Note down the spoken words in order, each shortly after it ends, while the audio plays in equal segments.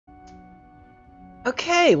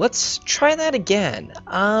Okay, let's try that again.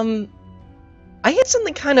 I had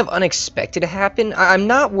something kind of unexpected happen. I'm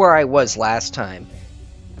not where I was last time.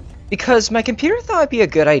 Because my computer thought it'd be a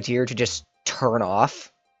good idea to just turn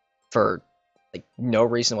off for, like, no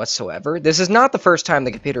reason whatsoever. This is not the first time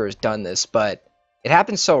the computer has done this, but it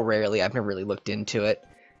happens so rarely, I've never really looked into it.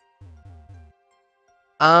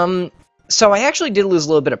 So I actually did lose a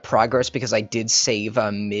little bit of progress because I did save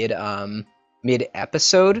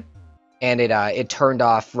mid-episode, and it turned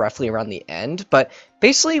off roughly around the end. But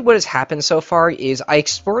basically what has happened so far is I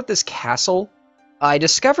explored this castle, I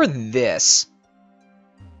discovered this,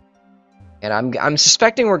 and I'm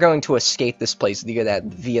suspecting we're going to escape this place via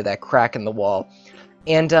that crack in the wall.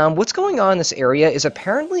 And what's going on in this area is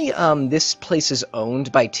apparently this place is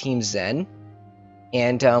owned by Team Zen,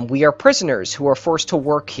 and we are prisoners who are forced to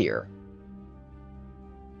work here.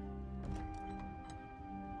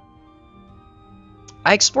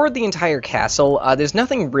 I explored the entire castle. There's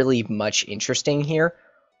nothing really much interesting here.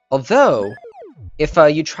 Although, if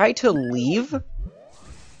you try to leave,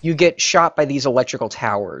 you get shot by these electrical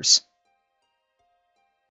towers.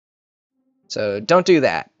 So don't do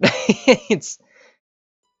that. It's...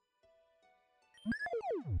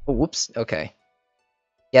 Oh, whoops, okay.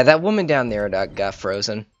 Yeah, that woman down there got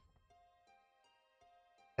frozen.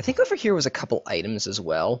 I think over here was a couple items as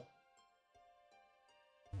well.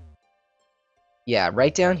 Yeah,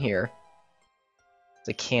 right down here. It's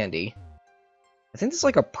a candy. I think there's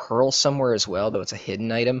like a pearl somewhere as well, though it's a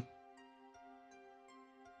hidden item.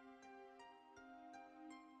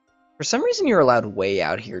 For some reason you're allowed way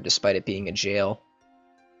out here despite it being a jail.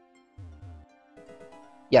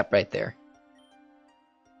 Yep, right there.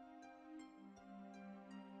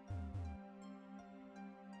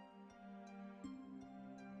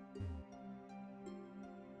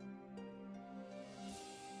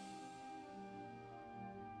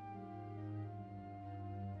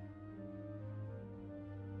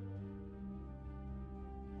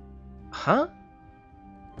 Huh?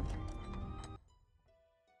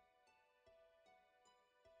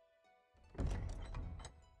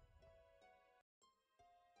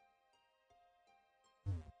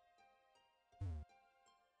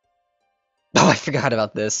 Oh, I forgot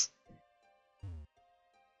about this.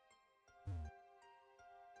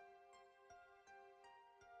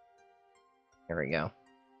 There we go.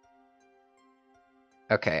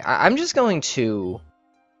 Okay, I'm just going to...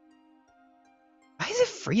 Why is it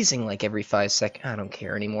freezing like every 5 seconds? I don't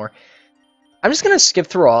care anymore. I'm just gonna skip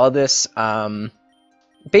through all of this.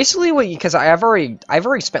 Basically, because I've already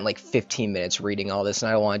spent like 15 minutes reading all this, and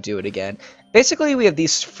I don't want to do it again. Basically, we have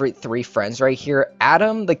these three friends right here.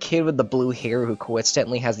 Adam, the kid with the blue hair who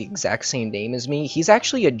coincidentally has the exact same name as me, he's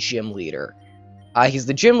actually a gym leader. He's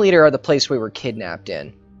the gym leader of the place we were kidnapped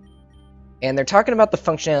in. And they're talking about the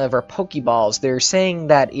functionality of our Pokeballs. They're saying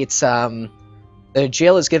that it's, the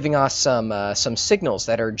jail is giving us some signals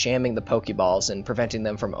that are jamming the Pokeballs and preventing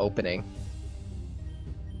them from opening.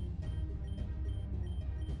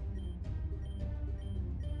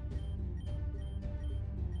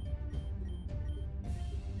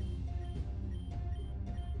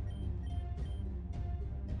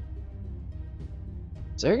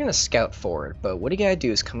 So they're going to scout forward, but what you gotta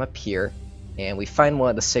do is come up here, and we find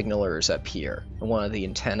one of the signalers up here, one of the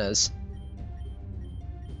antennas.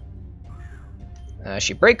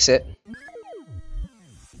 She breaks it.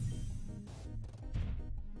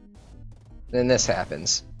 Then this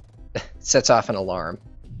happens. Sets off an alarm.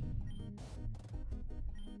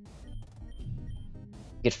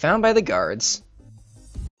 Get found by the guards.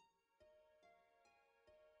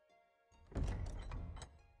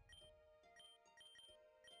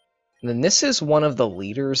 And then this is one of the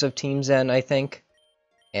leaders of Team Zen, I think.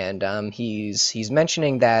 And he's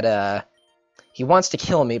mentioning that he wants to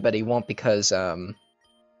kill me, but he won't because the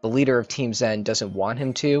leader of Team Zen doesn't want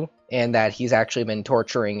him to, and that he's actually been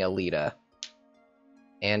torturing Alita.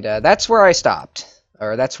 And that's where I stopped.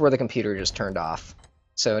 Or that's where the computer just turned off.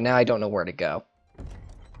 So now I don't know where to go.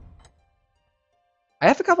 I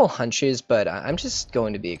have a couple hunches, but I'm just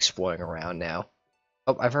going to be exploring around now.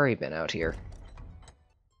 Oh, I've already been out here.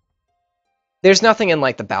 There's nothing in,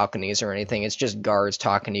 like, the balconies or anything. It's just guards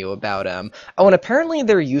talking to you about, Oh, and apparently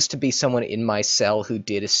there used to be someone in my cell who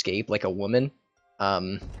did escape, like a woman.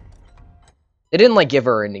 They didn't, like, give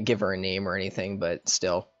her a name or anything, but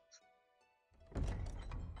still.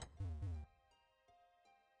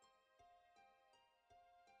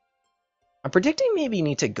 I'm predicting maybe you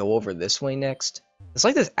need to go over this way next. It's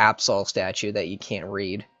like this Absol statue that you can't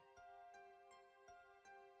read.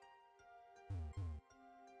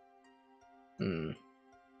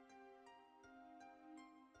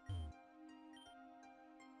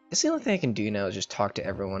 guess the only thing I can do now is just talk to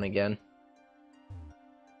everyone again.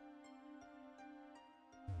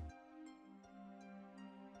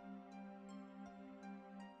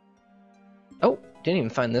 Oh, didn't even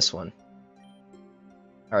find this one.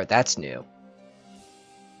 Alright, that's new.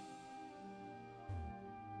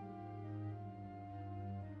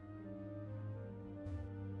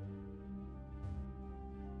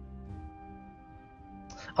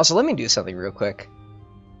 Also, let me do something real quick.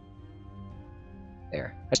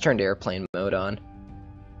 There. I just turned airplane mode on.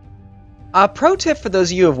 Pro tip for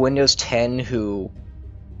those of you of Windows 10 who...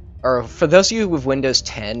 Or for those of you with Windows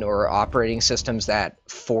 10 or operating systems that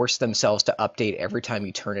force themselves to update every time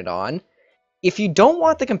you turn it on, if you don't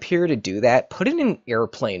want the computer to do that, put it in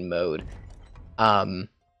airplane mode.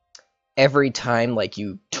 Every time, like,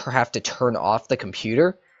 you have to turn off the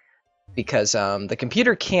computer, because the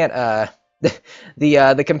computer can't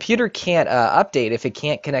the computer can't update if it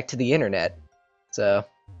can't connect to the internet. So,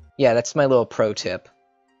 yeah, that's my little pro tip,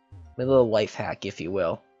 my little life hack, if you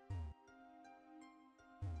will.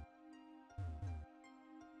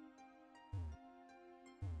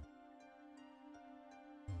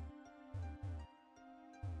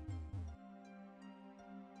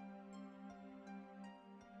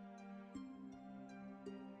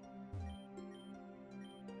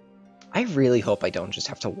 I really hope I don't just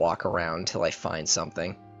have to walk around till I find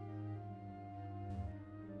something.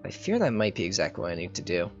 I fear that might be exactly what I need to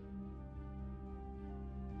do.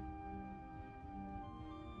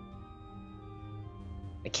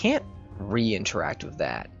 I can't re-interact with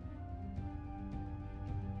that.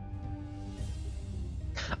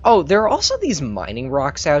 Oh, there are also these mining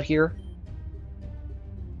rocks out here.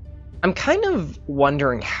 I'm kind of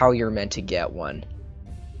wondering how you're meant to get one.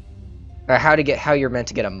 Or how you're meant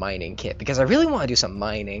to get a mining kit, because I really want to do some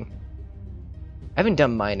mining. I haven't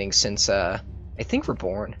done mining since I think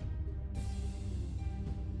Reborn.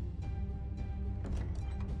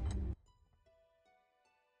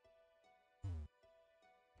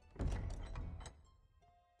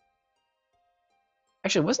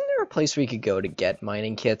 Actually, wasn't there a place where you could go to get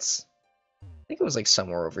mining kits? I think it was like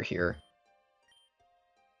somewhere over here.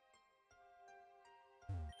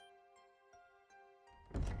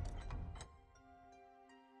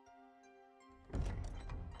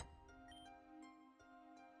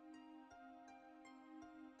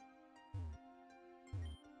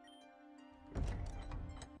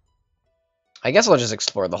 I guess I'll just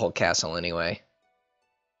explore the whole castle anyway.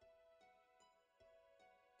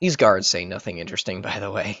 These guards say nothing interesting, by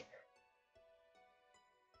the way.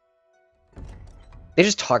 They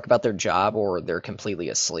just talk about their job, or they're completely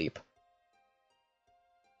asleep.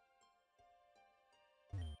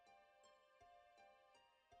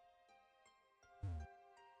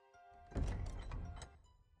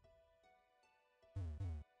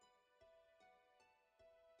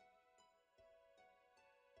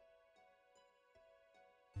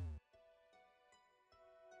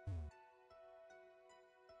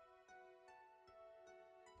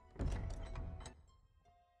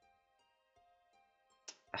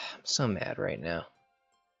 I'm so mad right now.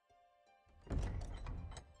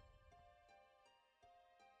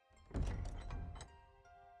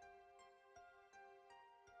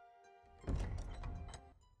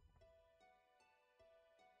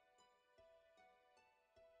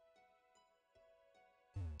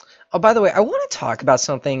 Oh, by the way, I want to talk about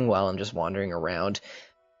something while I'm just wandering around.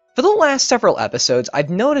 For the last several episodes, I've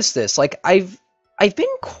noticed this. Like, I've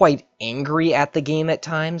been quite angry at the game at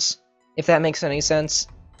times, if that makes any sense.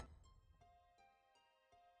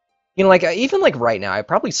 You know, like, even like right now, I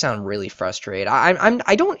probably sound really frustrated.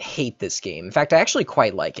 I don't hate this game. In fact, I actually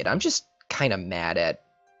quite like it. I'm just kind of mad at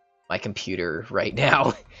my computer right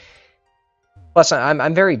now. Plus,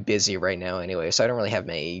 I'm very busy right now anyway, so I don't really have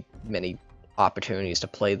many opportunities to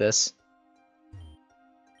play this.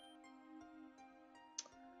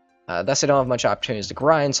 Thus, I don't have much opportunities to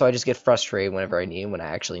grind, so I just get frustrated whenever I need, when I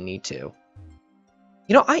actually need to.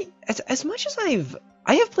 You know, as much as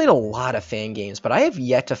I have played a lot of fan games, but I have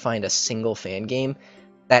yet to find a single fan game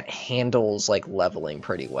that handles, like, leveling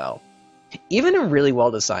pretty well. Even in really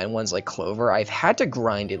well-designed ones like Clover, I've had to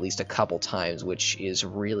grind at least a couple times, which is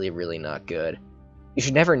really, really not good. You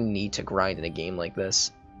should never need to grind in a game like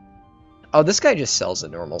this. Oh, this guy just sells the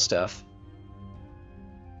normal stuff.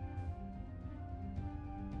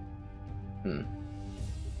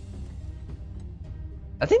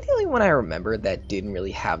 I think the only one I remember that didn't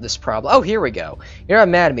really have this problem... Oh, here we go. You're not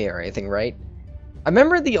mad at me or anything, right? I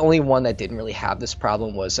remember the only one that didn't really have this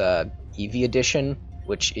problem was Eevee Edition,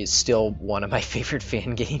 which is still one of my favorite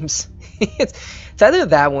fan games. It's either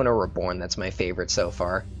that one or Reborn that's my favorite so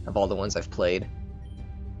far, of all the ones I've played.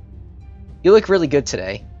 You look really good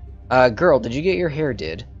today. Girl, did you get your hair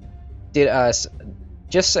did? Just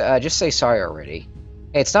say sorry already.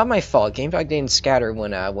 Hey, it's not my fault. GameDog didn't scatter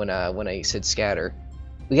when I said scatter.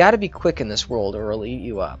 We gotta be quick in this world or it'll eat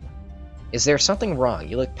you up. Is there something wrong?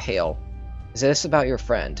 You look pale. Is this about your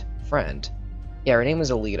friend? Friend? Yeah, her name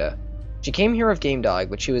was Alita. She came here with GameDog,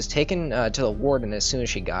 but she was taken to the warden as soon as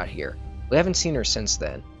she got here. We haven't seen her since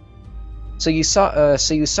then. So you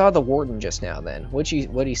saw the warden just now then. What'd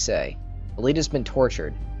he say? Alita's been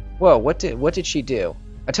tortured. Whoa, what did she do?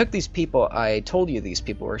 I told you these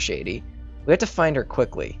people were shady. We have to find her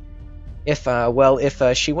quickly.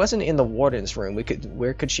 If she wasn't in the warden's room,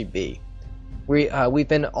 where could she be? We've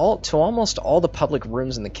been to almost all the public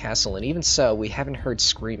rooms in the castle, and even so, we haven't heard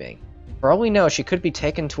screaming. For all we know, she could be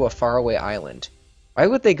taken to a faraway island. Why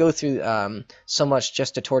would they go through so much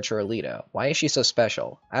just to torture Alita? Why is she so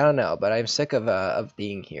special? I don't know, but I'm sick of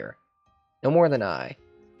being here. No more than I.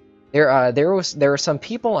 There were some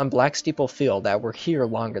people on Black Steeple Field that were here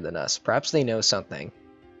longer than us. Perhaps they know something.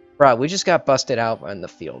 Bruh, we just got busted out in the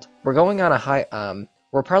field. We're going on a high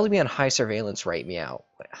we'll probably be on high surveillance right meow.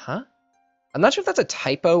 Wait, huh? I'm not sure if that's a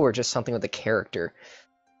typo or just something with the character.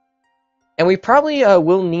 And we probably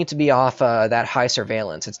will need to be off that high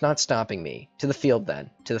surveillance. It's not stopping me. To the field, then.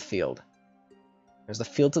 To the field. There's the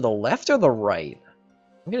field to the left or the right?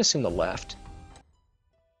 I'm gonna assume the left.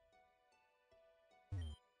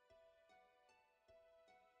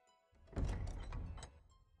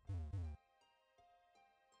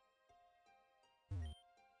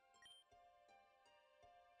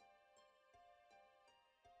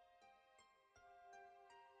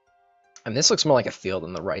 And this looks more like a field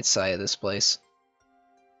on the right side of this place.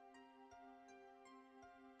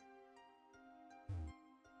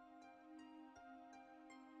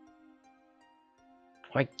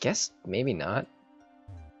 Well, I guess maybe not.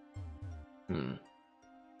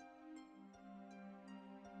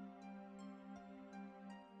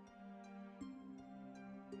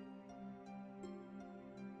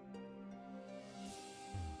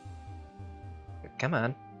 Come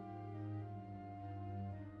on.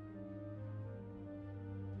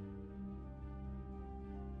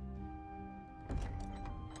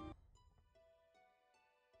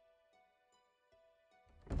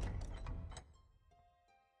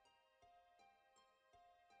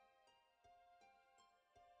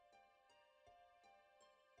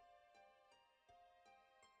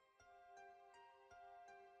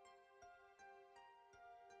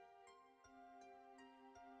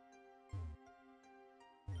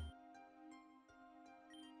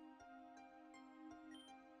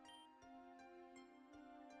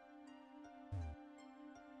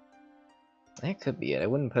 That could be it. I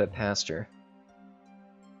wouldn't put it past her.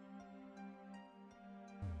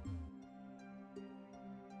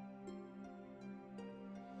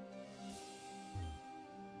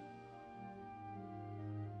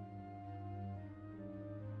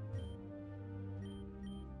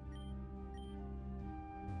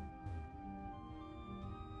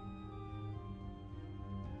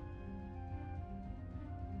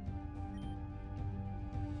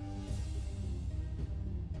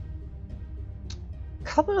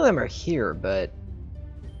 A couple of them are here, but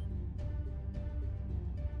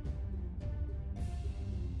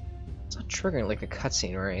it's not triggering like a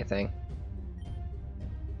cutscene or anything.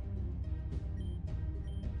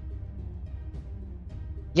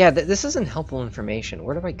 Yeah, this isn't helpful information.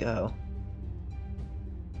 Where do I go?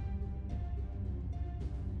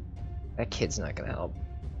 That kid's not gonna help.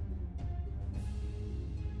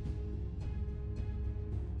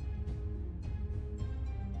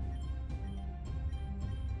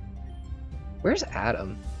 Where's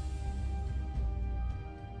Adam?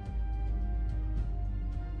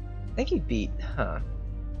 I think he beat, huh?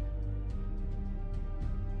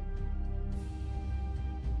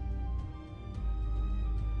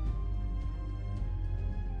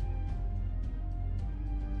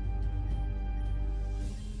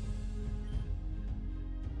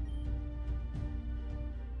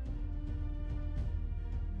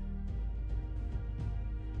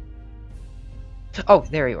 Oh,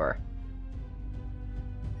 there you are.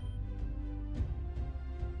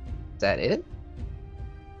 Is that it?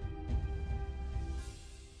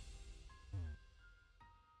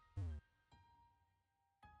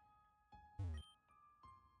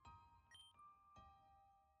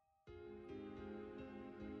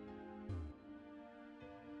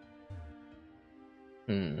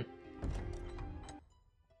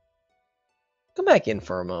 Come back in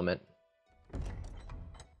for a moment.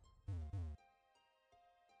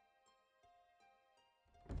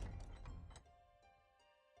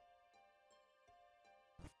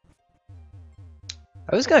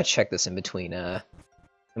 I was gonna check this in between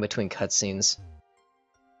in between cutscenes.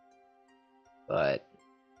 But...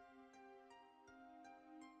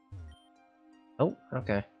 oh,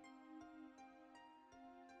 okay.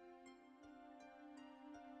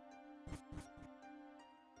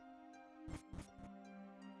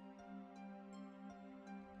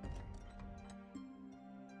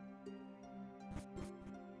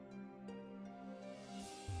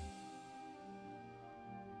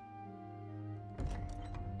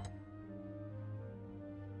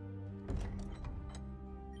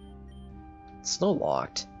 It's still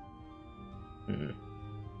locked. You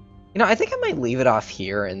know, I think I might leave it off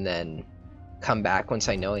here and then come back once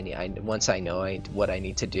I know what I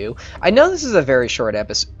need to do. I know this is a very short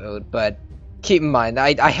episode, but keep in mind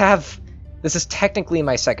this is technically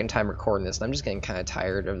my second time recording this, and I'm just getting kind of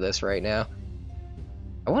tired of this right now.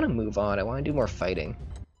 I want to move on. I want to do more fighting.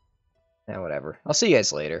 Yeah, whatever. I'll see you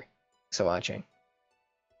guys later. Thanks for watching.